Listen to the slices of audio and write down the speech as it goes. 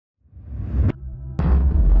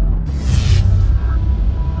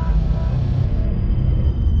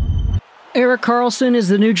Erik Karlsson is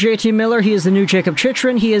the new JT Miller, he is the new Jakob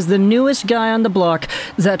Chychrun, he is the newest guy on the block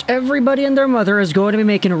that everybody and their mother is going to be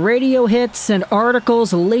making radio hits and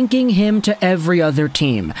articles linking him to every other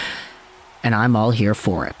team. And I'm all here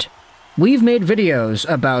for it. We've made videos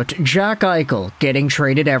about Jack Eichel getting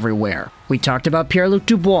traded everywhere. We talked about Pierre-Luc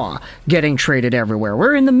Dubois getting traded everywhere.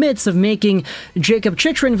 We're in the midst of making Jakob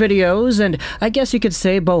Chychrun videos, and I guess you could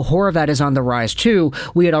say Bo Horvat is on the rise too.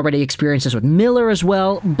 We had already experienced this with Miller as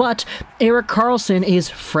well, but Erik Karlsson is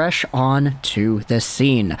fresh on to the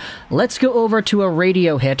scene. Let's go over to a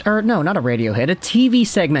radio hit, or no, not a radio hit, a TV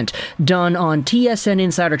segment done on TSN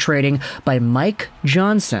Insider Trading by Mike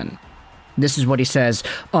Johnson. This is what he says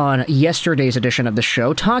on yesterday's edition of the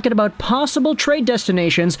show, talking about possible trade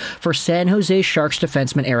destinations for San Jose Sharks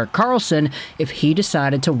defenseman Erik Karlsson if he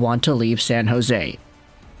decided to want to leave San Jose.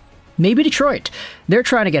 Maybe Detroit. They're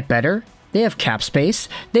trying to get better. They have cap space.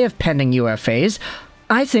 They have pending UFAs.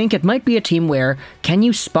 I think it might be a team where, can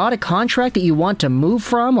you spot a contract that you want to move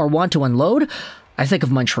from or want to unload? I think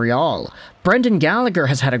of Montreal. Brendan Gallagher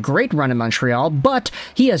has had a great run in Montreal, but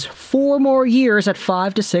he has 4 more years at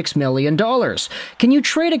 $5 to $6 million. Can you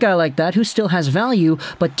trade a guy like that who still has value,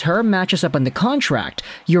 but term matches up on the contract?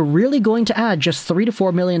 You're really going to add just $3 to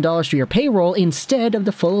 $4 million to your payroll instead of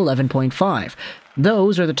the full 11.5.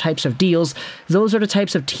 Those are the types of deals, those are the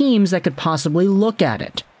types of teams that could possibly look at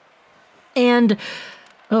it. And,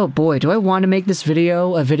 oh boy, do I want to make this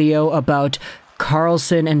video a video about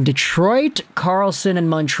Karlsson and Detroit, Karlsson and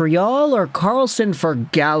Montreal, or Karlsson for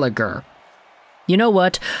Gallagher? You know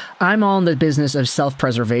what? I'm all in the business of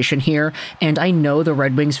self-preservation here, and I know the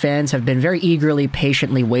Red Wings fans have been very eagerly,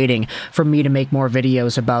 patiently waiting for me to make more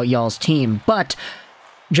videos about y'all's team, but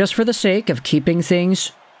just for the sake of keeping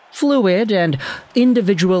things fluid and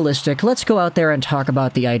individualistic, let's go out there and talk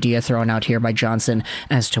about the idea thrown out here by Johnson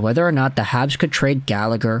as to whether or not the Habs could trade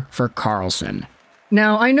Gallagher for Karlsson.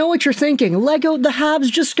 Now, I know what you're thinking. Lego, the Habs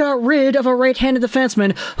just got rid of a right-handed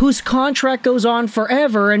defenseman whose contract goes on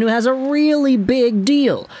forever and who has a really big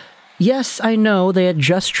deal. Yes, I know they had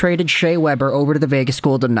just traded Shea Weber over to the Vegas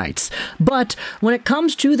Golden Knights, but when it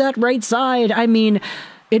comes to that right side, I mean,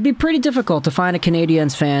 it'd be pretty difficult to find a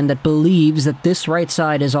Canadiens fan that believes that this right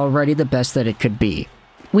side is already the best that it could be.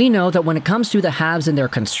 We know that when it comes to the Habs and their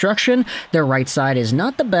construction, their right side is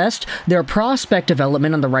not the best, their prospect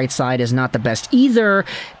development on the right side is not the best either,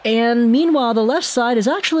 and meanwhile the left side is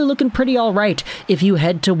actually looking pretty alright if you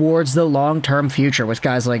head towards the long-term future with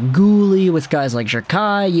guys like Cooley, with guys like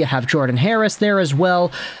Jiricek, you have Jordan Harris there as well.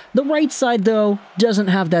 The right side, though, doesn't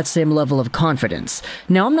have that same level of confidence.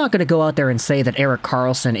 Now, I'm not going to go out there and say that Erik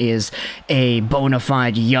Karlsson is a bona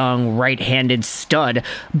fide young right-handed stud,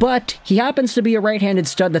 but he happens to be a right-handed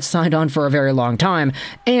stud that's signed on for a very long time,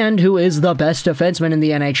 and who is the best defenseman in the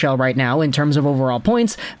NHL right now in terms of overall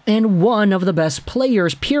points, and one of the best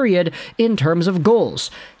players, period, in terms of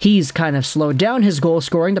goals. He's kind of slowed down his goal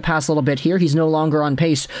scoring the past little bit here. He's no longer on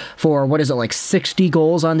pace for, 60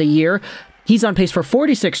 goals on the year. He's on pace for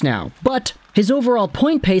 46 now, but his overall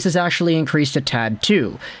point pace has actually increased a tad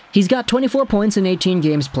too. He's got 24 points in 18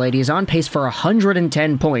 games played. He's on pace for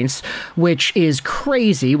 110 points, which is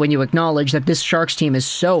crazy when you acknowledge that this Sharks team is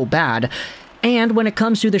so bad. And when it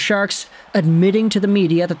comes to the Sharks admitting to the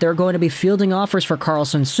media that they're going to be fielding offers for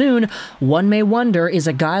Karlsson soon, one may wonder, is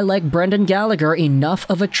a guy like Brendan Gallagher enough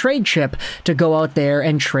of a trade chip to go out there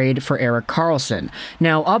and trade for Erik Karlsson?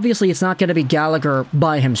 Now, obviously, it's not going to be Gallagher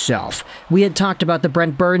by himself. We had talked about the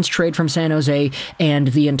Brent Burns trade from San Jose and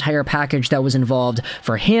the entire package that was involved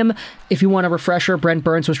for him. If you want a refresher, Brent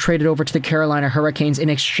Burns was traded over to the Carolina Hurricanes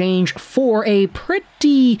in exchange for a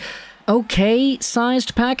pretty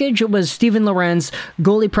okay-sized package. It was Steven Lorenz,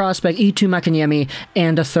 goalie prospect Eetu Makiniemi,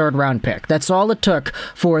 and a third-round pick. That's all it took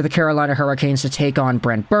for the Carolina Hurricanes to take on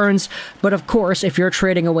Brent Burns. But of course, if you're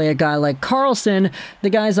trading away a guy like Karlsson, the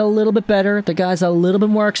guy's a little bit better, the guy's a little bit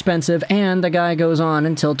more expensive, and the guy goes on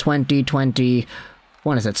until 2020...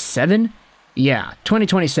 what is it, 7? Yeah,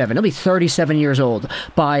 2027. He'll be 37 years old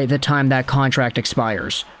by the time that contract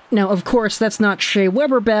expires. Now, of course, that's not Shea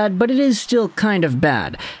Weber bad, but it is still kind of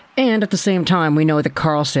bad. And at the same time, we know that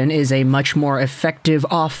Karlsson is a much more effective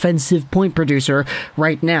offensive point producer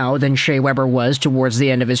right now than Shea Weber was towards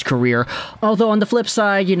the end of his career. Although on the flip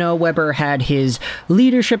side, you know, Weber had his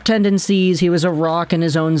leadership tendencies, he was a rock in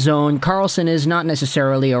his own zone. Karlsson is not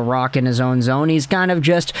necessarily a rock in his own zone, he's kind of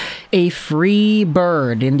just a free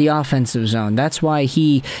bird in the offensive zone. That's why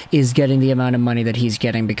he is getting the amount of money that he's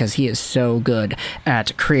getting, because he is so good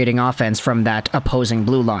at creating offense from that opposing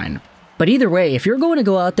blue line. But either way, if you're going to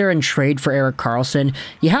go out there and trade for Erik Karlsson,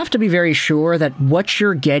 you have to be very sure that what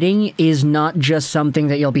you're getting is not just something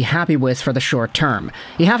that you'll be happy with for the short term.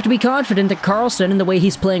 You have to be confident that Karlsson, in the way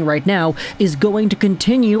he's playing right now, is going to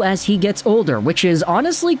continue as he gets older, which is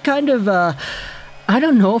honestly kind of, I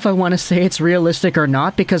don't know if I want to say it's realistic or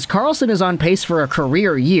not, because Karlsson is on pace for a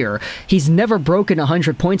career year. He's never broken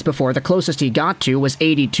 100 points before. The closest he got to was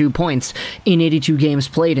 82 points in 82 games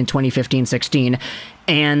played in 2015-16.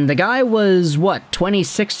 And the guy was, what,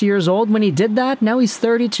 26 years old when he did that? Now he's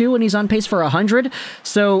 32 and he's on pace for 100?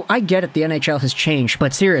 So I get it, the NHL has changed,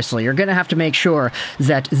 but seriously, you're going to have to make sure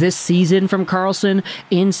that this season from Karlsson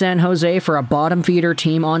in San Jose for a bottom feeder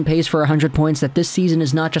team on pace for 100 points, that this season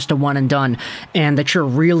is not just a one and done, and that you're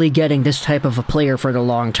really getting this type of a player for the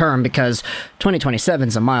long term, because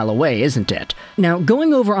 2027's a mile away, isn't it? Now,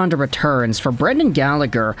 going over onto returns, for Brendan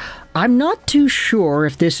Gallagher, I'm not too sure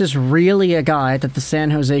if this is really a guy that the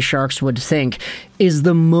San Jose Sharks would think is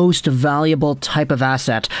the most valuable type of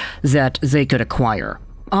asset that they could acquire.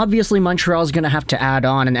 Obviously, Montreal's going to have to add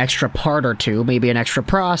on an extra part or two, maybe an extra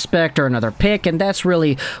prospect or another pick, and that's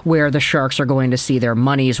really where the Sharks are going to see their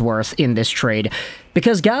money's worth in this trade.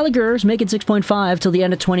 Because Gallagher's making 6.5 till the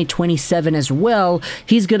end of 2027 as well,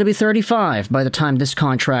 he's going to be 35 by the time this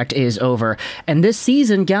contract is over. And this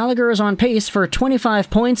season, Gallagher is on pace for 25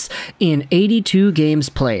 points in 82 games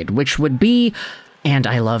played, which would be... And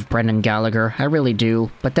I love Brendan Gallagher, I really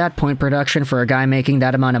do, but that point production for a guy making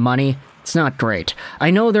that amount of money, it's not great.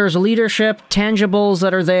 I know there's leadership, tangibles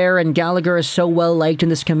that are there, and Gallagher is so well liked in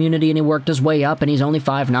this community, and he worked his way up, and he's only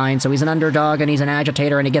 5'9", so he's an underdog, and he's an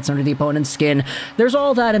agitator, and he gets under the opponent's skin. There's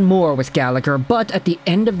all that and more with Gallagher, but at the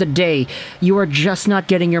end of the day, you are just not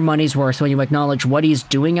getting your money's worth when you acknowledge what he's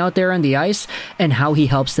doing out there on the ice and how he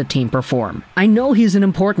helps the team perform. I know he's an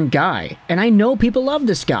important guy, and I know people love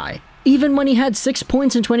this guy. Even when he had 6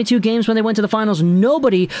 points in 22 games when they went to the finals,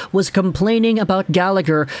 nobody was complaining about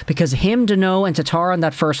Gallagher, because him, Danault, and Tatar on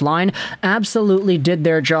that first line absolutely did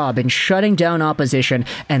their job in shutting down opposition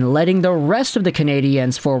and letting the rest of the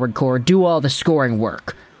Canadiens forward core do all the scoring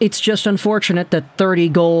work. It's just unfortunate that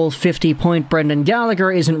 30-goal, 50-point Brendan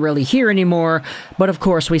Gallagher isn't really here anymore, but of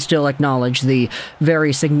course we still acknowledge the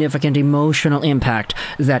very significant emotional impact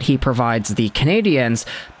that he provides the Canadiens.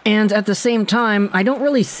 And at the same time, I don't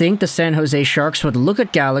really think the San Jose Sharks would look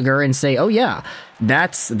at Gallagher and say, oh yeah,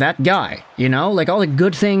 that's that guy, you know? Like all the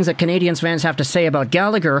good things that Canadiens fans have to say about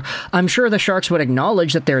Gallagher, I'm sure the Sharks would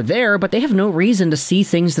acknowledge that they're there, but they have no reason to see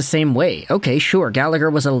things the same way. Okay, sure, Gallagher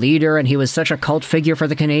was a leader and he was such a cult figure for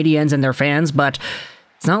the Canadiens and their fans, but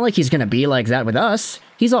it's not like he's gonna be like that with us.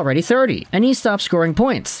 He's already 30, and he stopped scoring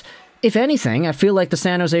points. If anything, I feel like the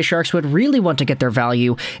San Jose Sharks would really want to get their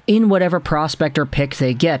value in whatever prospect or pick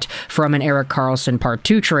they get from an Erik Karlsson Part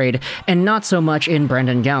 2 trade, and not so much in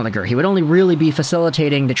Brendan Gallagher. He would only really be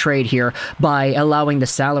facilitating the trade here by allowing the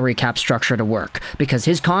salary cap structure to work, because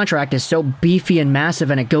his contract is so beefy and massive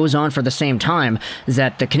and it goes on for the same time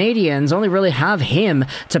that the Canadiens only really have him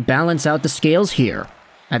to balance out the scales here.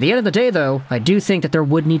 At the end of the day, though, I do think that there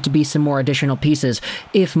would need to be some more additional pieces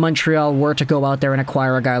if Montreal were to go out there and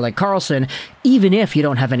acquire a guy like Karlsson, even if you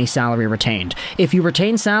don't have any salary retained. If you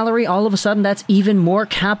retain salary, all of a sudden that's even more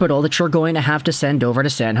capital that you're going to have to send over to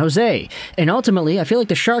San Jose. And ultimately, I feel like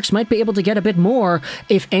the Sharks might be able to get a bit more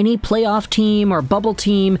if any playoff team or bubble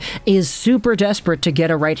team is super desperate to get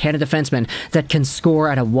a right-handed defenseman that can score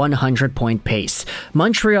at a 100-point pace.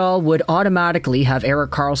 Montreal would automatically have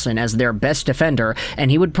Erik Karlsson as their best defender, and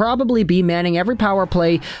he would probably be manning every power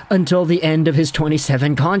play until the end of his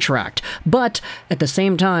 27 contract. But at the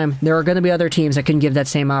same time, there are going to be other teams that can give that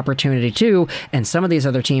same opportunity too, and some of these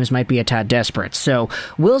other teams might be a tad desperate. So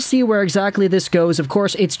we'll see where exactly this goes. Of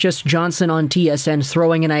course, it's just Johnson on TSN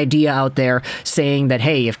throwing an idea out there saying that,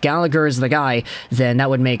 hey, if Gallagher is the guy, then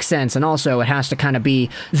that would make sense. And also, it has to kind of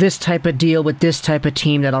be this type of deal with this type of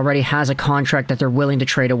team that already has a contract that they're willing to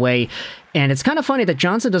trade away. And it's kind of funny that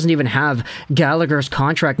Johnson doesn't even have Gallagher's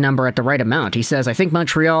contract number at the right amount. He says, I think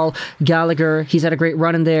Montreal, Gallagher, he's had a great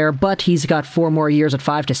run in there, but he's got 4 more years at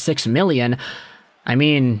 $5 to $6 million. I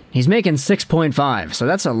mean, he's making 6.5, so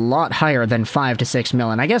that's a lot higher than 5 to 6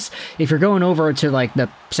 million. I guess if you're going over to like the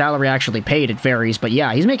salary actually paid, it varies, but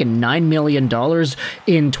yeah, he's making $9 million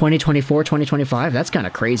in 2024, 2025. That's kind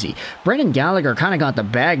of crazy. Brendan Gallagher kind of got the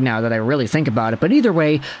bag now that I really think about it, but either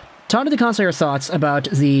way, Talk to the comments your thoughts about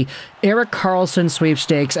the Erik Karlsson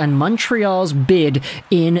sweepstakes and Montreal's bid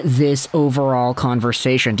in this overall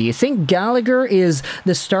conversation. Do you think Gallagher is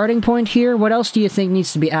the starting point here? What else do you think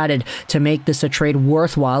needs to be added to make this a trade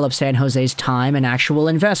worthwhile of San Jose's time and actual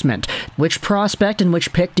investment? Which prospect and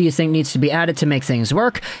which pick do you think needs to be added to make things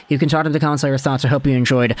work? You can talk in the comments your thoughts. I hope you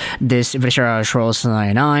enjoyed this video.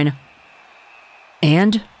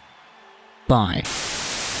 And bye.